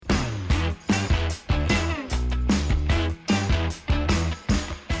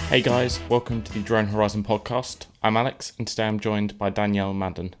Hey guys, welcome to the Drone Horizon podcast. I'm Alex, and today I'm joined by Danielle and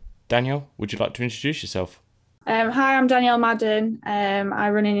Madden. Danielle, would you like to introduce yourself? Hi, I'm Danielle Madden. I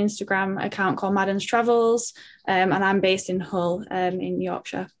run an Instagram account called Madden's Travels, and I'm based in Hull, in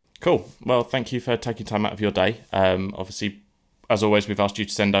Yorkshire. Cool. Well, thank you for taking time out of your day. Obviously, as always, we've asked you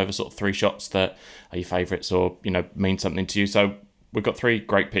to send over sort of 3 shots that are your favourites or, mean something to you. So we've got 3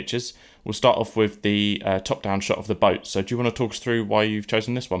 great pictures. We'll start off with the top-down shot of the boat. So do you want to talk us through why you've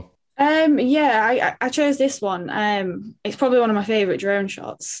chosen this one? I chose this one. It's probably one of my favourite drone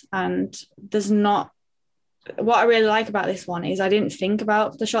shots, and there's not. What I really like about this one is I didn't think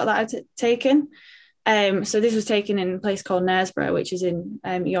about the shot that I'd taken. So this was taken in a place called Knaresborough, which is in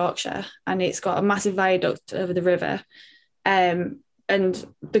Yorkshire, and it's got a massive viaduct over the river. And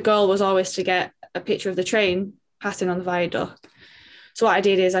the goal was always to get a picture of the train passing on the viaduct. So what I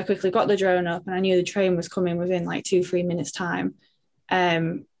did is I quickly got the drone up, and I knew the train was coming within like 2-3 minutes time.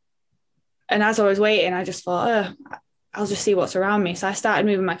 And as I was waiting, I just thought, I'll just see what's around me. So I started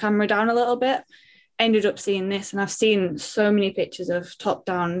moving my camera down a little bit, ended up seeing this, and I've seen so many pictures of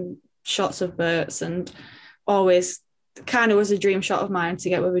top-down shots of boats, and always kind of was a dream shot of mine to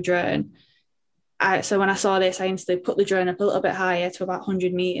get with a drone. So when I saw this, I instantly put the drone up a little bit higher to about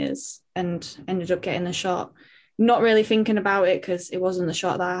 100 meters and ended up getting the shot. Not really thinking about it because it wasn't the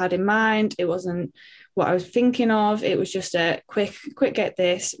shot that I had in mind. It wasn't what I was thinking of. It was just a quick get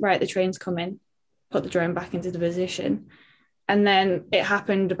this, right, the train's coming, put the drone back into the position. And then it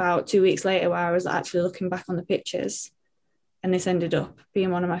happened about 2 weeks later where I was actually looking back on the pictures, and this ended up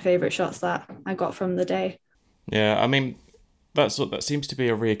being one of my favourite shots that I got from the day. Yeah, I mean, that seems to be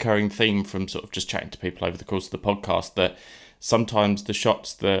a reoccurring theme from sort of just chatting to people over the course of the podcast, that sometimes the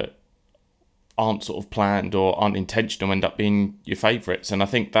shots that aren't sort of planned or aren't intentional end up being your favourites. And I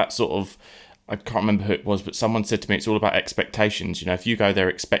think that sort of, I can't remember who it was, but someone said to me it's all about expectations. If you go there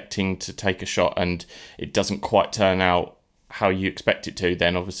expecting to take a shot and it doesn't quite turn out how you expect it to,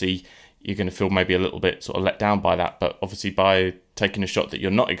 then obviously you're going to feel maybe a little bit sort of let down by that. But obviously by taking a shot that you're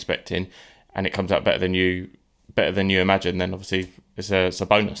not expecting and it comes out better than you imagine, then obviously it's a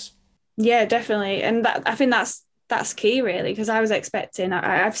bonus. Yeah, definitely. And I think that's key, really, because I was expecting,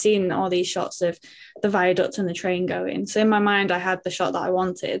 I've seen all these shots of the viaduct and the train going. So in my mind, I had the shot that I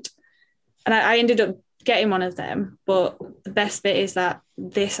wanted. And I ended up getting one of them. But the best bit is that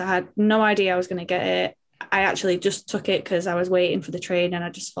I had no idea I was going to get it. I actually just took it because I was waiting for the train, and I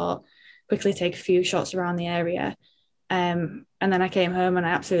just thought quickly take a few shots around the area. And then I came home and I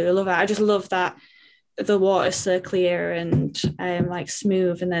absolutely love it. I just love that the water's so clear and like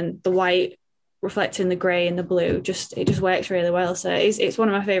smooth, and then the white reflecting the grey and the blue, it just works really well. So it's one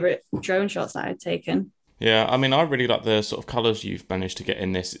of my favourite drone shots that I'd taken. Yeah, I mean, I really like the sort of colours you've managed to get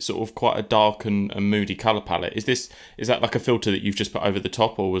in this. It's sort of quite a dark and moody colour palette. Is that like a filter that you've just put over the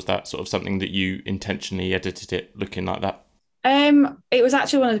top, or was that sort of something that you intentionally edited it looking like that? It was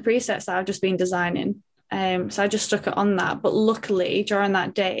actually one of the presets that I've just been designing. So I just stuck it on that. But luckily, during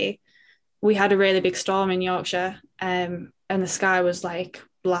that day, we had a really big storm in Yorkshire, and the sky was like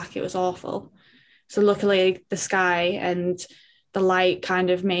black. It was awful. So luckily, the sky and the light kind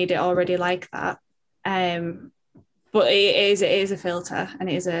of made it already like that. But it is a filter, and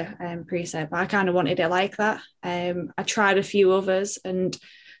it is a preset. But I kind of wanted it like that. I tried a few others, and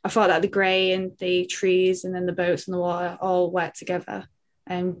I thought that the grey and the trees and then the boats and the water all worked together,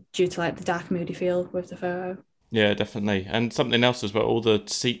 due to like the dark, moody feel with the photo. Yeah, definitely. And something else as well, all the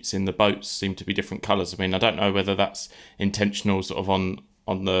seats in the boats seem to be different colours. I mean, I don't know whether that's intentional sort of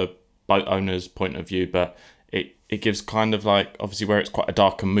on the boat owner's point of view, but it gives kind of like, obviously where it's quite a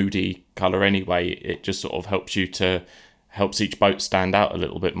dark and moody colour anyway, it just sort of helps each boat stand out a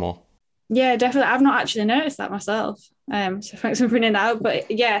little bit more. Yeah, definitely. I've not actually noticed that myself. So thanks for bringing that out.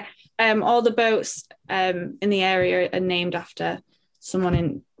 But yeah, all the boats in the area are named after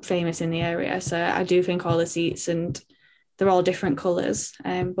someone famous in the area. So I do think all the seats, and they're all different colours.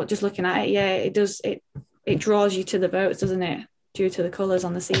 But just looking at it, yeah, it draws you to the boats, doesn't it? Due to the colours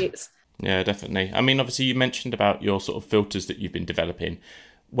on the seats. Yeah, definitely. I mean, obviously you mentioned about your sort of filters that you've been developing.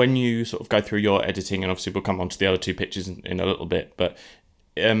 When you sort of go through your editing, and obviously we'll come on to the other 2 pictures in a little bit, but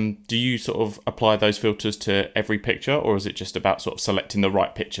do you sort of apply those filters to every picture, or is it just about sort of selecting the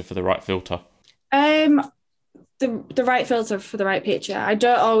right picture for the right filter? The right filter for the right picture. I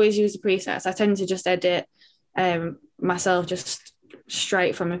don't always use the presets. I tend to just edit myself just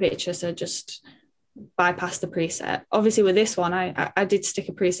straight from a picture, so just bypass the preset. Obviously with this one, I did stick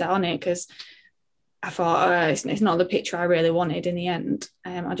a preset on it because I thought it's not the picture I really wanted in the end.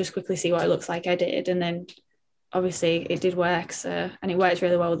 I'll just quickly see what it looks like edited, and then obviously it did work. So, and it worked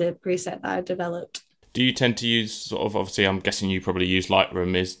really well with the preset that I developed. Do you tend to use sort of, obviously I'm guessing you probably use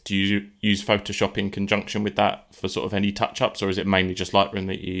Lightroom, do you use Photoshop in conjunction with that for sort of any touch-ups, or is it mainly just Lightroom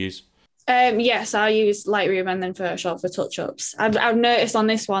that you use? Yes, I use Lightroom and then Photoshop for touch-ups. I've noticed on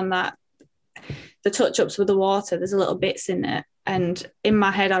this one that the touch-ups with the water, there's a little bits in it. And in my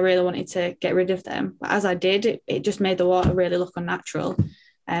head, I really wanted to get rid of them. But as I did, it just made the water really look unnatural.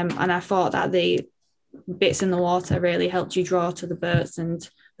 And I thought that the bits in the water really helped you draw to the birds and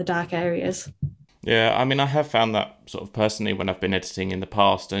the dark areas. Yeah, I mean, I have found that sort of personally when I've been editing in the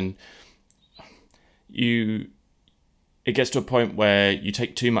past, and you it gets to a point where you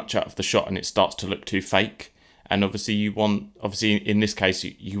take too much out of the shot and it starts to look too fake. And obviously in this case,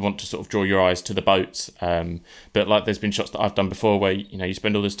 you want to sort of draw your eyes to the boats. But like there's been shots that I've done before where, you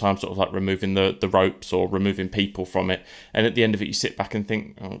spend all this time sort of like removing the ropes or removing people from it. And at the end of it, you sit back and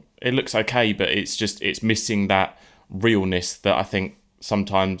think, oh, it looks okay, but it's missing that realness that I think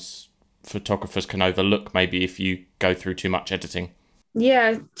sometimes photographers can overlook maybe if you go through too much editing.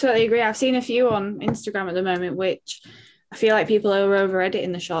 Yeah, totally agree. I've seen a few on Instagram at the moment, which I feel like people are over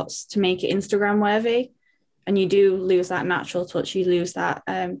editing the shots to make it Instagram worthy. And you do lose that natural touch, you lose that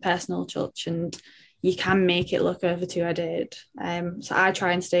personal touch, and you can make it look over too edited. So I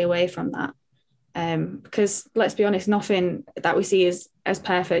try and stay away from that. Because let's be honest, nothing that we see is as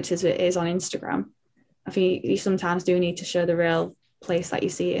perfect as it is on Instagram. I think you sometimes do need to show the real place that you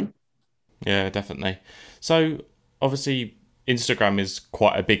see in. Yeah, definitely. So obviously Instagram is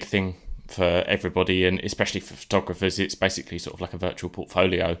quite a big thing for everybody, and especially for photographers. It's basically sort of like a virtual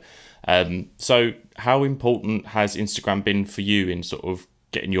portfolio. So how important has Instagram been for you in sort of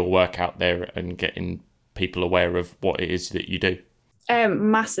getting your work out there and getting people aware of what it is that you do?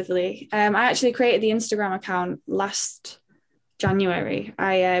 Massively. I actually created the Instagram account last January.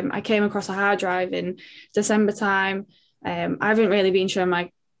 I came across a hard drive in December time. I haven't really been showing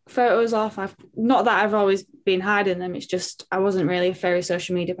my photos off. Not that I've always been hiding them, it's just I wasn't really a very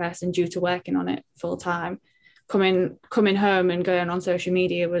social media person due to working on it full time. Coming home and going on social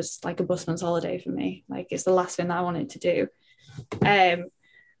media was like a busman's holiday for me. Like it's the last thing that I wanted to do. But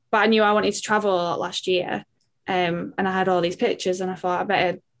I knew I wanted to travel a lot last year. And I had all these pictures and I thought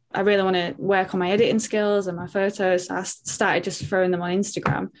I really want to work on my editing skills and my photos. So I started just throwing them on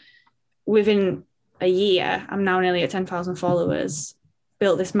Instagram. Within a year, I'm now nearly at 10,000 followers,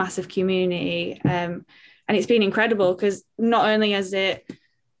 built this massive community. And it's been incredible because not only has it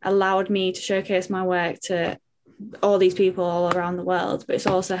allowed me to showcase my work to all these people all around the world, but it's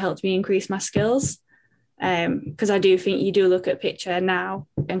also helped me increase my skills. Because I do think you do look at a picture now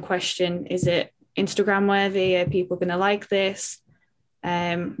and question, is it Instagram worthy? Are people going to like this?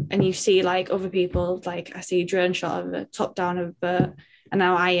 And you see like other people, like I see a drone shot of a top down of a bird, and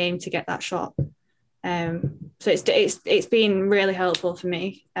now I aim to get that shot. So it's been really helpful for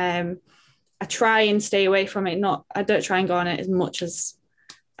me. I try and stay away from it. I don't try and go on it as much as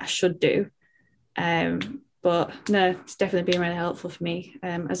I should do. But no, it's definitely been really helpful for me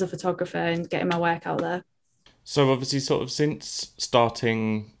as a photographer and getting my work out there. So obviously sort of since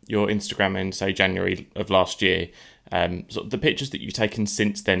starting your Instagram in, say, January of last year, sort of the pictures that you've taken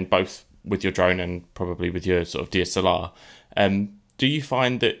since then, both with your drone and probably with your sort of DSLR, do you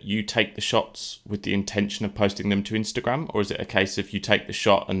find that you take the shots with the intention of posting them to Instagram, or is it a case of you take the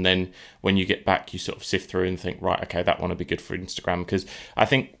shot and then when you get back you sort of sift through and think, right, okay, that one will be good for Instagram? Because I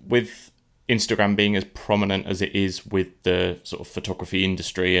think with Instagram being as prominent as it is with the sort of photography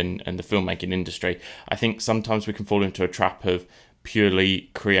industry and the filmmaking industry, I think sometimes we can fall into a trap of purely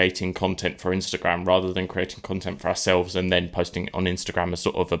creating content for Instagram rather than creating content for ourselves and then posting it on Instagram as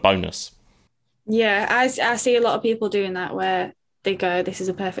sort of a bonus. Yeah, I see a lot of people doing that where they go, this is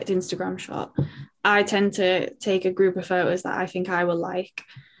a perfect Instagram shot. I tend to take a group of photos that I think I will like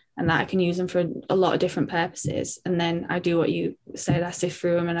and that I can use them for a lot of different purposes. And then I do what you said, I sift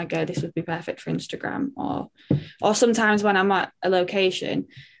through them and I go, this would be perfect for Instagram. Or sometimes when I'm at a location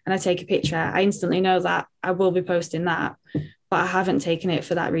and I take a picture, I instantly know that I will be posting that, but I haven't taken it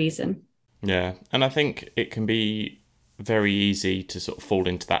for that reason. Yeah, and I think it can be very easy to sort of fall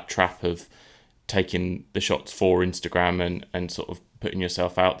into that trap of taking the shots for Instagram and sort of putting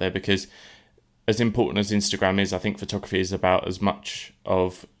yourself out there, because as important as Instagram is, I think photography is about as much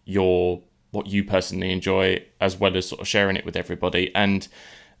of what you personally enjoy as well as sort of sharing it with everybody. And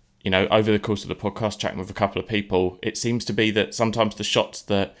over the course of the podcast, chatting with a couple of people, it seems to be that sometimes the shots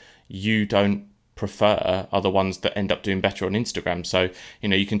that you don't prefer are the ones that end up doing better on Instagram. So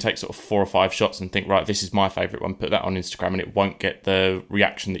you can take sort of 4 or 5 shots and think, right, this is my favorite one, put that on Instagram, and it won't get the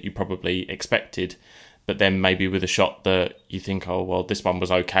reaction that you probably expected. But then maybe with a shot that you think, oh well, this one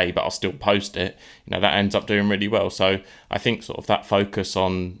was okay, but I'll still post it, that ends up doing really well. So I think sort of that focus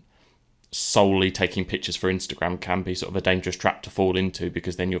on solely taking pictures for Instagram can be sort of a dangerous trap to fall into,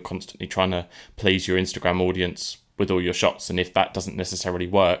 because then you're constantly trying to please your Instagram audience with all your shots. And if that doesn't necessarily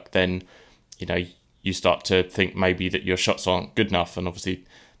work, then, you know, you start to think maybe that your shots aren't good enough. And obviously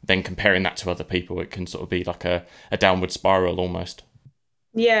then comparing that to other people, it can sort of be like a downward spiral almost.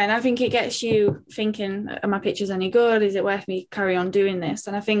 Yeah, and I think it gets you thinking, are my pictures any good? Is it worth me carry on doing this?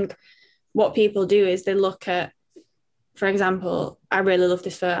 And I think what people do is they look at, for example, I really love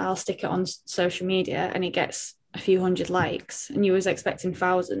this photo, I'll stick it on social media and it gets a few hundred likes and you was expecting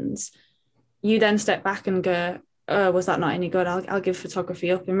thousands. You then step back and go, oh, was that not any good? I'll give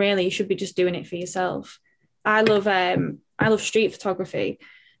photography up. And really, you should be just doing it for yourself. I love street photography.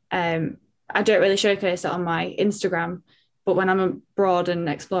 I don't really showcase it on my Instagram, but when I'm abroad and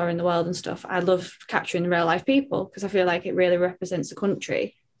exploring the world and stuff, I love capturing real life people because I feel like it really represents the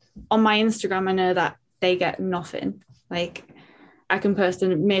country. On my Instagram, I know that they get nothing. Like, I can post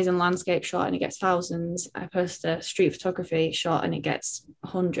an amazing landscape shot and it gets thousands. I post a street photography shot and it gets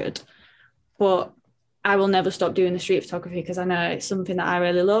 100. But I will never stop doing the street photography because I know it's something that I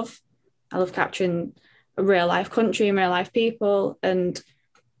really love. I love capturing a real life country and real life people. And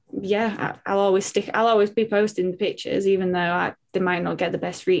yeah, I'll always be posting the pictures, even though they might not get the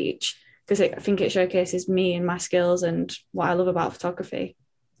best reach, because I think it showcases me and my skills and what I love about photography,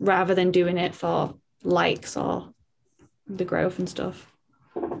 rather than doing it for likes or the growth and stuff.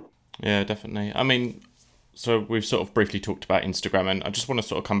 Yeah, definitely. I mean, so we've sort of briefly talked about Instagram, and I just want to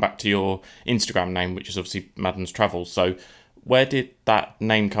sort of come back to your Instagram name, which is obviously Madden's Travels. So where did that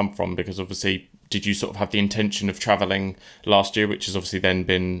name come from? Because obviously, did you sort of have the intention of travelling last year, which has obviously then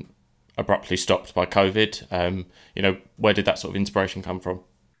been abruptly stopped by COVID? You know, where did that sort of inspiration come from?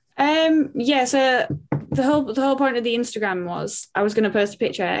 Yeah, so the whole point of the Instagram was I was going to post a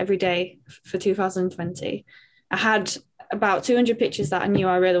picture every day for 2020. I had about 200 pictures that I knew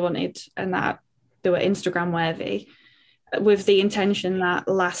I really wanted and that they were Instagram worthy, with the intention that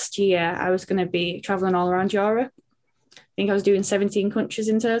last year I was going to be traveling all around Europe. I think I was doing 17 countries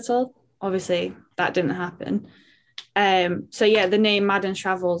in total. Obviously, that didn't happen. So yeah, the name Madden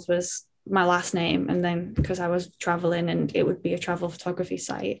Travels was my last name, and then because I was traveling and it would be a travel photography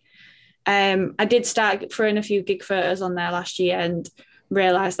site. I did start throwing a few gig photos on there last year and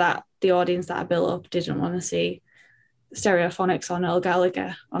realised that the audience that I built up didn't want to see Stereophonics or Noel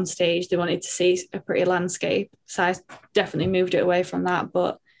Gallagher on stage. They wanted to see a pretty landscape. So I definitely moved it away from that.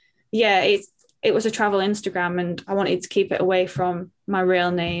 But yeah, it was a travel Instagram and I wanted to keep it away from my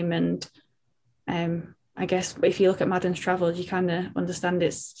real name. And I guess if you look at Madden's Travels, you kind of understand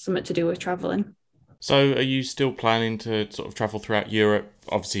it's something to do with traveling. So are you still planning to sort of travel throughout Europe?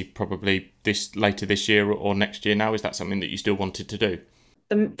 Obviously, probably later this year or next year now. Is that something that you still wanted to do?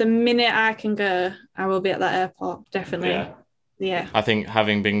 The minute I can go, I will be at that airport, definitely. Yeah. I think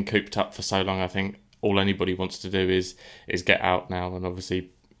having been cooped up for so long, I think all anybody wants to do is get out now, and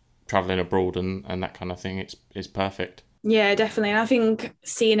obviously travelling abroad and that kind of thing, it's perfect. Yeah, definitely. And I think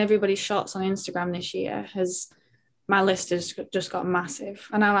seeing everybody's shots on Instagram this year my list has just got massive.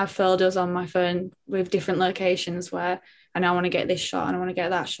 I now have folders on my phone with different locations where I now want to get this shot and I want to get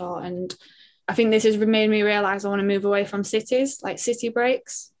that shot. And I think this has made me realise I want to move away from cities, like city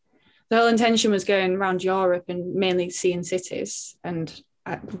breaks. The whole intention was going around Europe and mainly seeing cities. And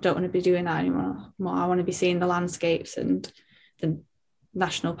I don't want to be doing that anymore. I want to be seeing the landscapes and the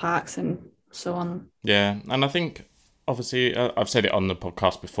national parks and so on. Yeah, and I think, obviously, I've said it on the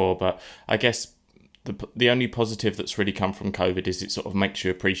podcast before, but I guess the only positive that's really come from COVID is it sort of makes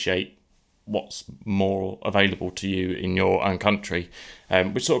you appreciate what's more available to you in your own country,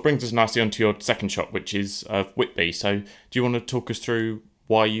 which sort of brings us nicely onto your second shot, which is Whitby. So do you want to talk us through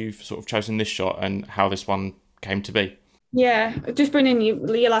why you've sort of chosen this shot and how this one came to be? Yeah, just bringing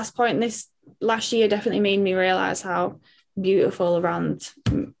your last point, this last year definitely made me realise how beautiful around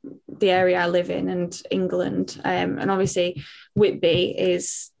the area I live in and England. And obviously Whitby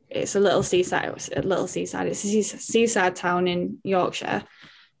it's a little seaside. It's a seaside town in Yorkshire.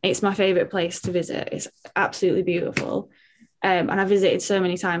 It's my favourite place to visit. It's absolutely beautiful. And I visited so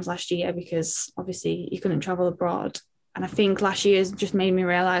many times last year because obviously you couldn't travel abroad. And I think last year has just made me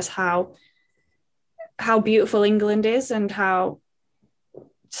realise how beautiful England is and how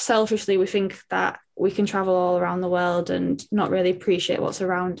selfishly we think that we can travel all around the world and not really appreciate what's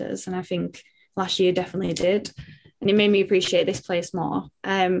around us. And I think last year definitely did. And it made me appreciate this place more.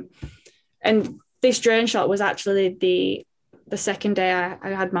 And this drone shot was actually the second day I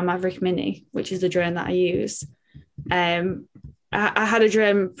had my Maverick Mini, which is the drone that I use. I had a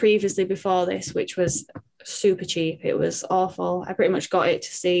drone previously before this, which was super cheap. It was awful. I pretty much got it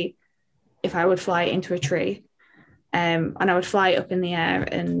to see if I would fly it into a tree. And I would fly it up in the air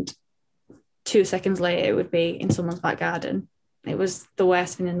and 2 seconds later it would be in someone's back garden. It was the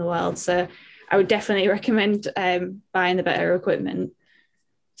worst thing in the world. So I would definitely recommend buying the better equipment.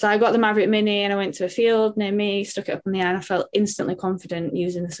 So I got the Maverick Mini and I went to a field near me, stuck it up in the air, and I felt instantly confident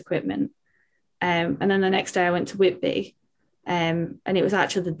using this equipment. And then the next day I went to Whitby, and it was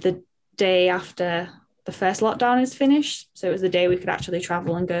actually the day after the first lockdown is finished. So it was the day we could actually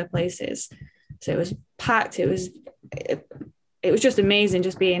travel and go places. So it was packed. It was just amazing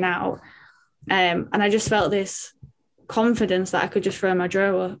just being out. And I just felt this confidence that I could just throw my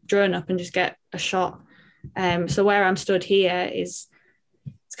drone up and just get a shot. So where I'm stood here is,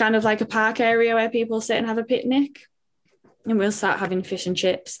 it's kind of like a park area where people sit and have a picnic, and we'll start having fish and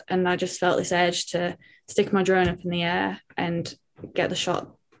chips. And I just felt this urge to stick my drone up in the air and get the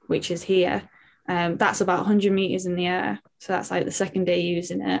shot, which is here. That's about 100 meters in the air. So that's like the second day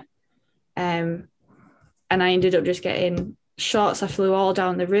using it. And I ended up just getting shots. I flew all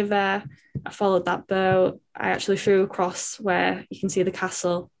down the river. I followed that boat. I actually flew across where you can see the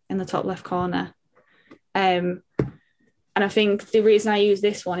castle in the top left corner. And I think the reason I use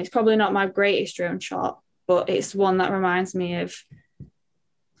this one, it's probably not my greatest drone shot, but it's one that reminds me of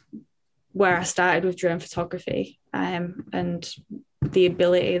where I started with drone photography, and the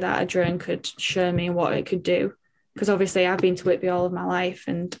ability that a drone could show me what it could do. Because obviously I've been to Whitby all of my life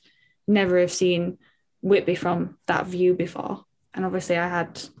and never have seen Whitby from that view before. And obviously I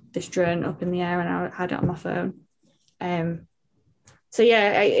had this drone up in the air and I had it on my phone. So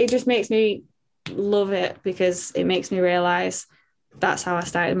yeah, it just makes me love it, because it makes me realise that's how I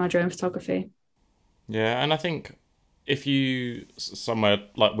started my drone photography. Yeah, and I think if you somewhere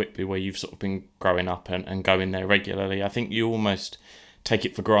like Whitby where you've sort of been growing up and going there regularly, I think you almost take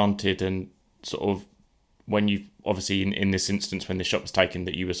it for granted, and sort of when you obviously in this instance when the shot was taken,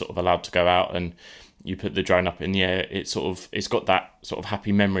 that you were sort of allowed to go out and you put the drone up in the air, it's got that sort of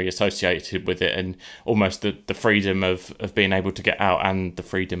happy memory associated with it, and almost the freedom of being able to get out, and the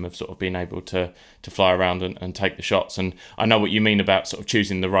freedom of sort of being able to fly around and take the shots. And I know what you mean about sort of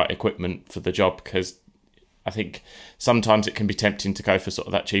choosing the right equipment for the job, because I think sometimes it can be tempting to go for sort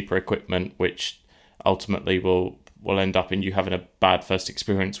of that cheaper equipment, which ultimately will end up in you having a bad first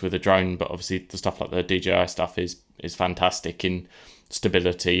experience with a drone. But obviously the stuff like the DJI stuff is fantastic in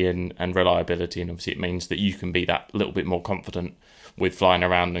stability and reliability, and obviously it means that you can be that little bit more confident with flying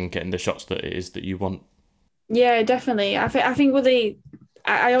around and getting the shots that it is that you want. Yeah, definitely. I think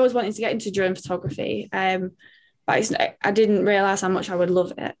I always wanted to get into drone photography, but I didn't realise how much I would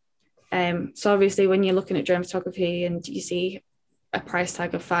love it. So obviously when you're looking at drone photography and you see a price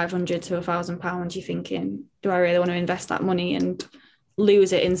tag of £500 to £1,000, you're thinking, do I really want to invest that money and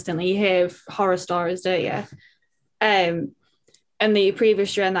lose it instantly? You hear horror stories, don't you? And the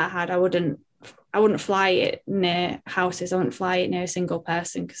previous drone that I had, I wouldn't fly it near houses. I wouldn't fly it near a single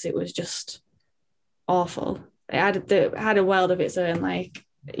person, because it was just awful. It had a world of its own. Like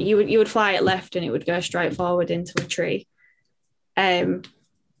you would fly it left and it would go straight forward into a tree.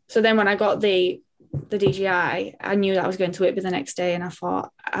 So then when I got the DJI, I knew that I was going to Whitby the next day, and I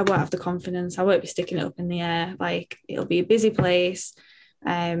thought, I won't have the confidence. I won't be sticking it up in the air. Like, it'll be a busy place.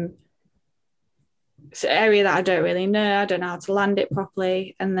 It's an area that I don't really know. I don't know how to land it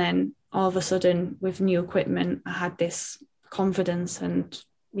properly. And then all of a sudden, with new equipment, I had this confidence, and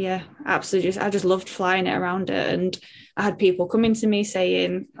yeah, absolutely. I just loved flying it around it. And I had people coming to me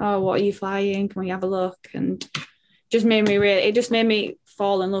saying, "Oh, what are you flying? Can we have a look?" And it just made me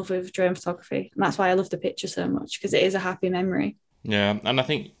fall in love with drone photography. And that's why I love the picture so much, because it is a happy memory. Yeah, and I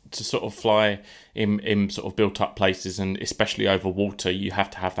think to sort of fly in sort of built up places, and especially over water, you have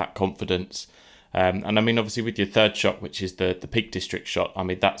to have that confidence. And I mean, obviously with your third shot, which is the Peak District shot, I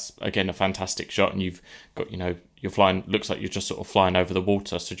mean, that's again a fantastic shot, and you've got, you're flying, looks like you're just sort of flying over the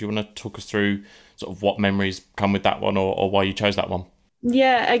water. So do you want to talk us through sort of what memories come with that one, or why you chose that one?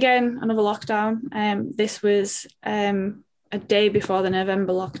 Yeah, again, another lockdown. This was a day before the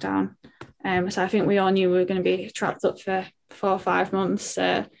November lockdown. So I think we all knew we were going to be trapped up for 4 or 5 months.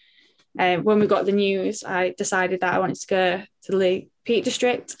 So when we got the news, I decided that I wanted to go to the Peak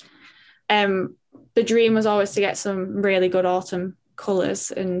District. The dream was always to get some really good autumn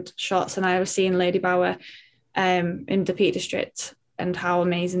colours and shots, and I was seeing Lady Bower in the Peak District and how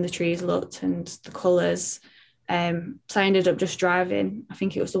amazing the trees looked and the colours. So I ended up just driving. I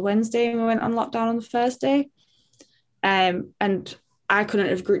think it was the Wednesday, and we went on lockdown on the Thursday. And I couldn't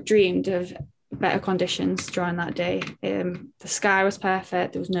have dreamed of better conditions during that day. The sky was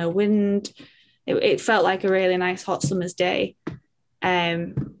perfect. There was no wind. It felt like a really nice hot summer's day.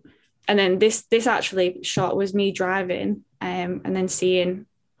 And then this actually shot was me driving, and then seeing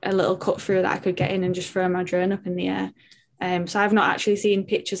a little cut through that I could get in and just throw my drone up in the air. So I've not actually seen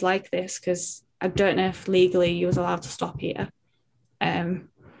pictures like this, because I don't know if legally you was allowed to stop here.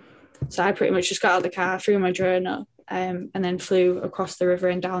 So I pretty much just got out of the car, threw my drone up, and then flew across the river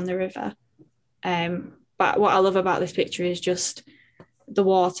and down the river. But what I love about this picture is just the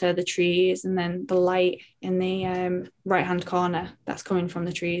water, the trees, and then the light in the right-hand corner that's coming from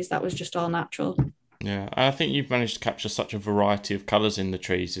the trees. That was just all natural. Yeah, and I think you've managed to capture such a variety of colours in the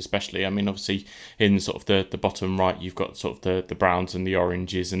trees, especially. I mean, obviously, in sort of the bottom right, you've got sort of the browns and the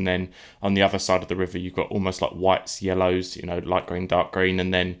oranges, and then on the other side of the river, you've got almost like whites, yellows, light green, dark green,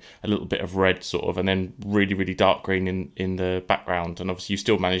 and then a little bit of red, sort of, and then really, really dark green in the background. And obviously, you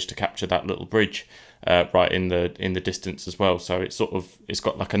still managed to capture that little bridge right in the distance as well. So it's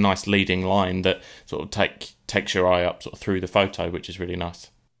got like a nice leading line that sort of takes your eye up sort of through the photo, which is really nice.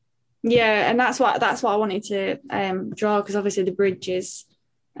 Yeah, and that's what I wanted to draw, because obviously the bridge is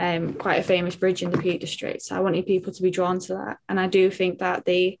quite a famous bridge in the Peak District. So I wanted people to be drawn to that, and I do think that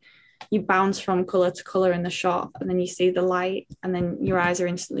you bounce from colour to colour in the shot, and then you see the light, and then your eyes are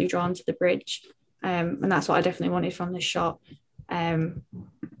instantly drawn to the bridge, and that's what I definitely wanted from this shot.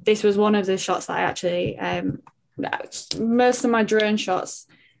 This was one of the shots that I actually most of my drone shots,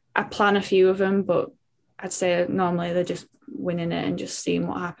 I plan a few of them, but I'd say normally they're just winning it and just seeing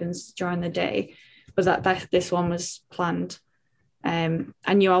what happens during the day. But that this one was planned.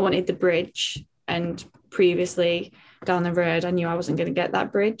 I knew I wanted the bridge, and previously down the road, I knew I wasn't going to get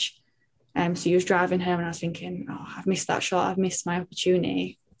that bridge. So he was driving home, and I was thinking, oh, I've missed that shot. I've missed my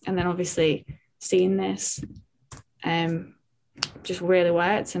opportunity. And then obviously seeing this just really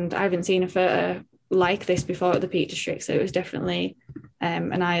worked. And I haven't seen a photo like this before at the Peak District. So it was definitely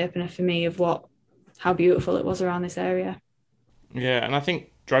an eye-opener for me of how beautiful it was around this area. Yeah, and I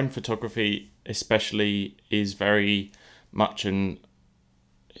think drone photography especially is very much you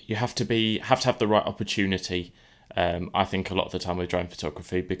have to have the right opportunity. I think a lot of the time with drone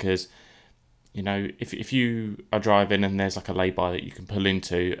photography, because if you are driving and there's like a lay-by that you can pull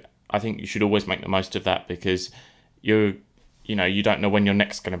into, I think you should always make the most of that, because you don't know when you're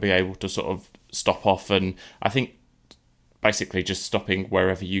next going to be able to sort of stop off. And I think basically just stopping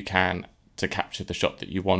wherever you can to capture the shot that you want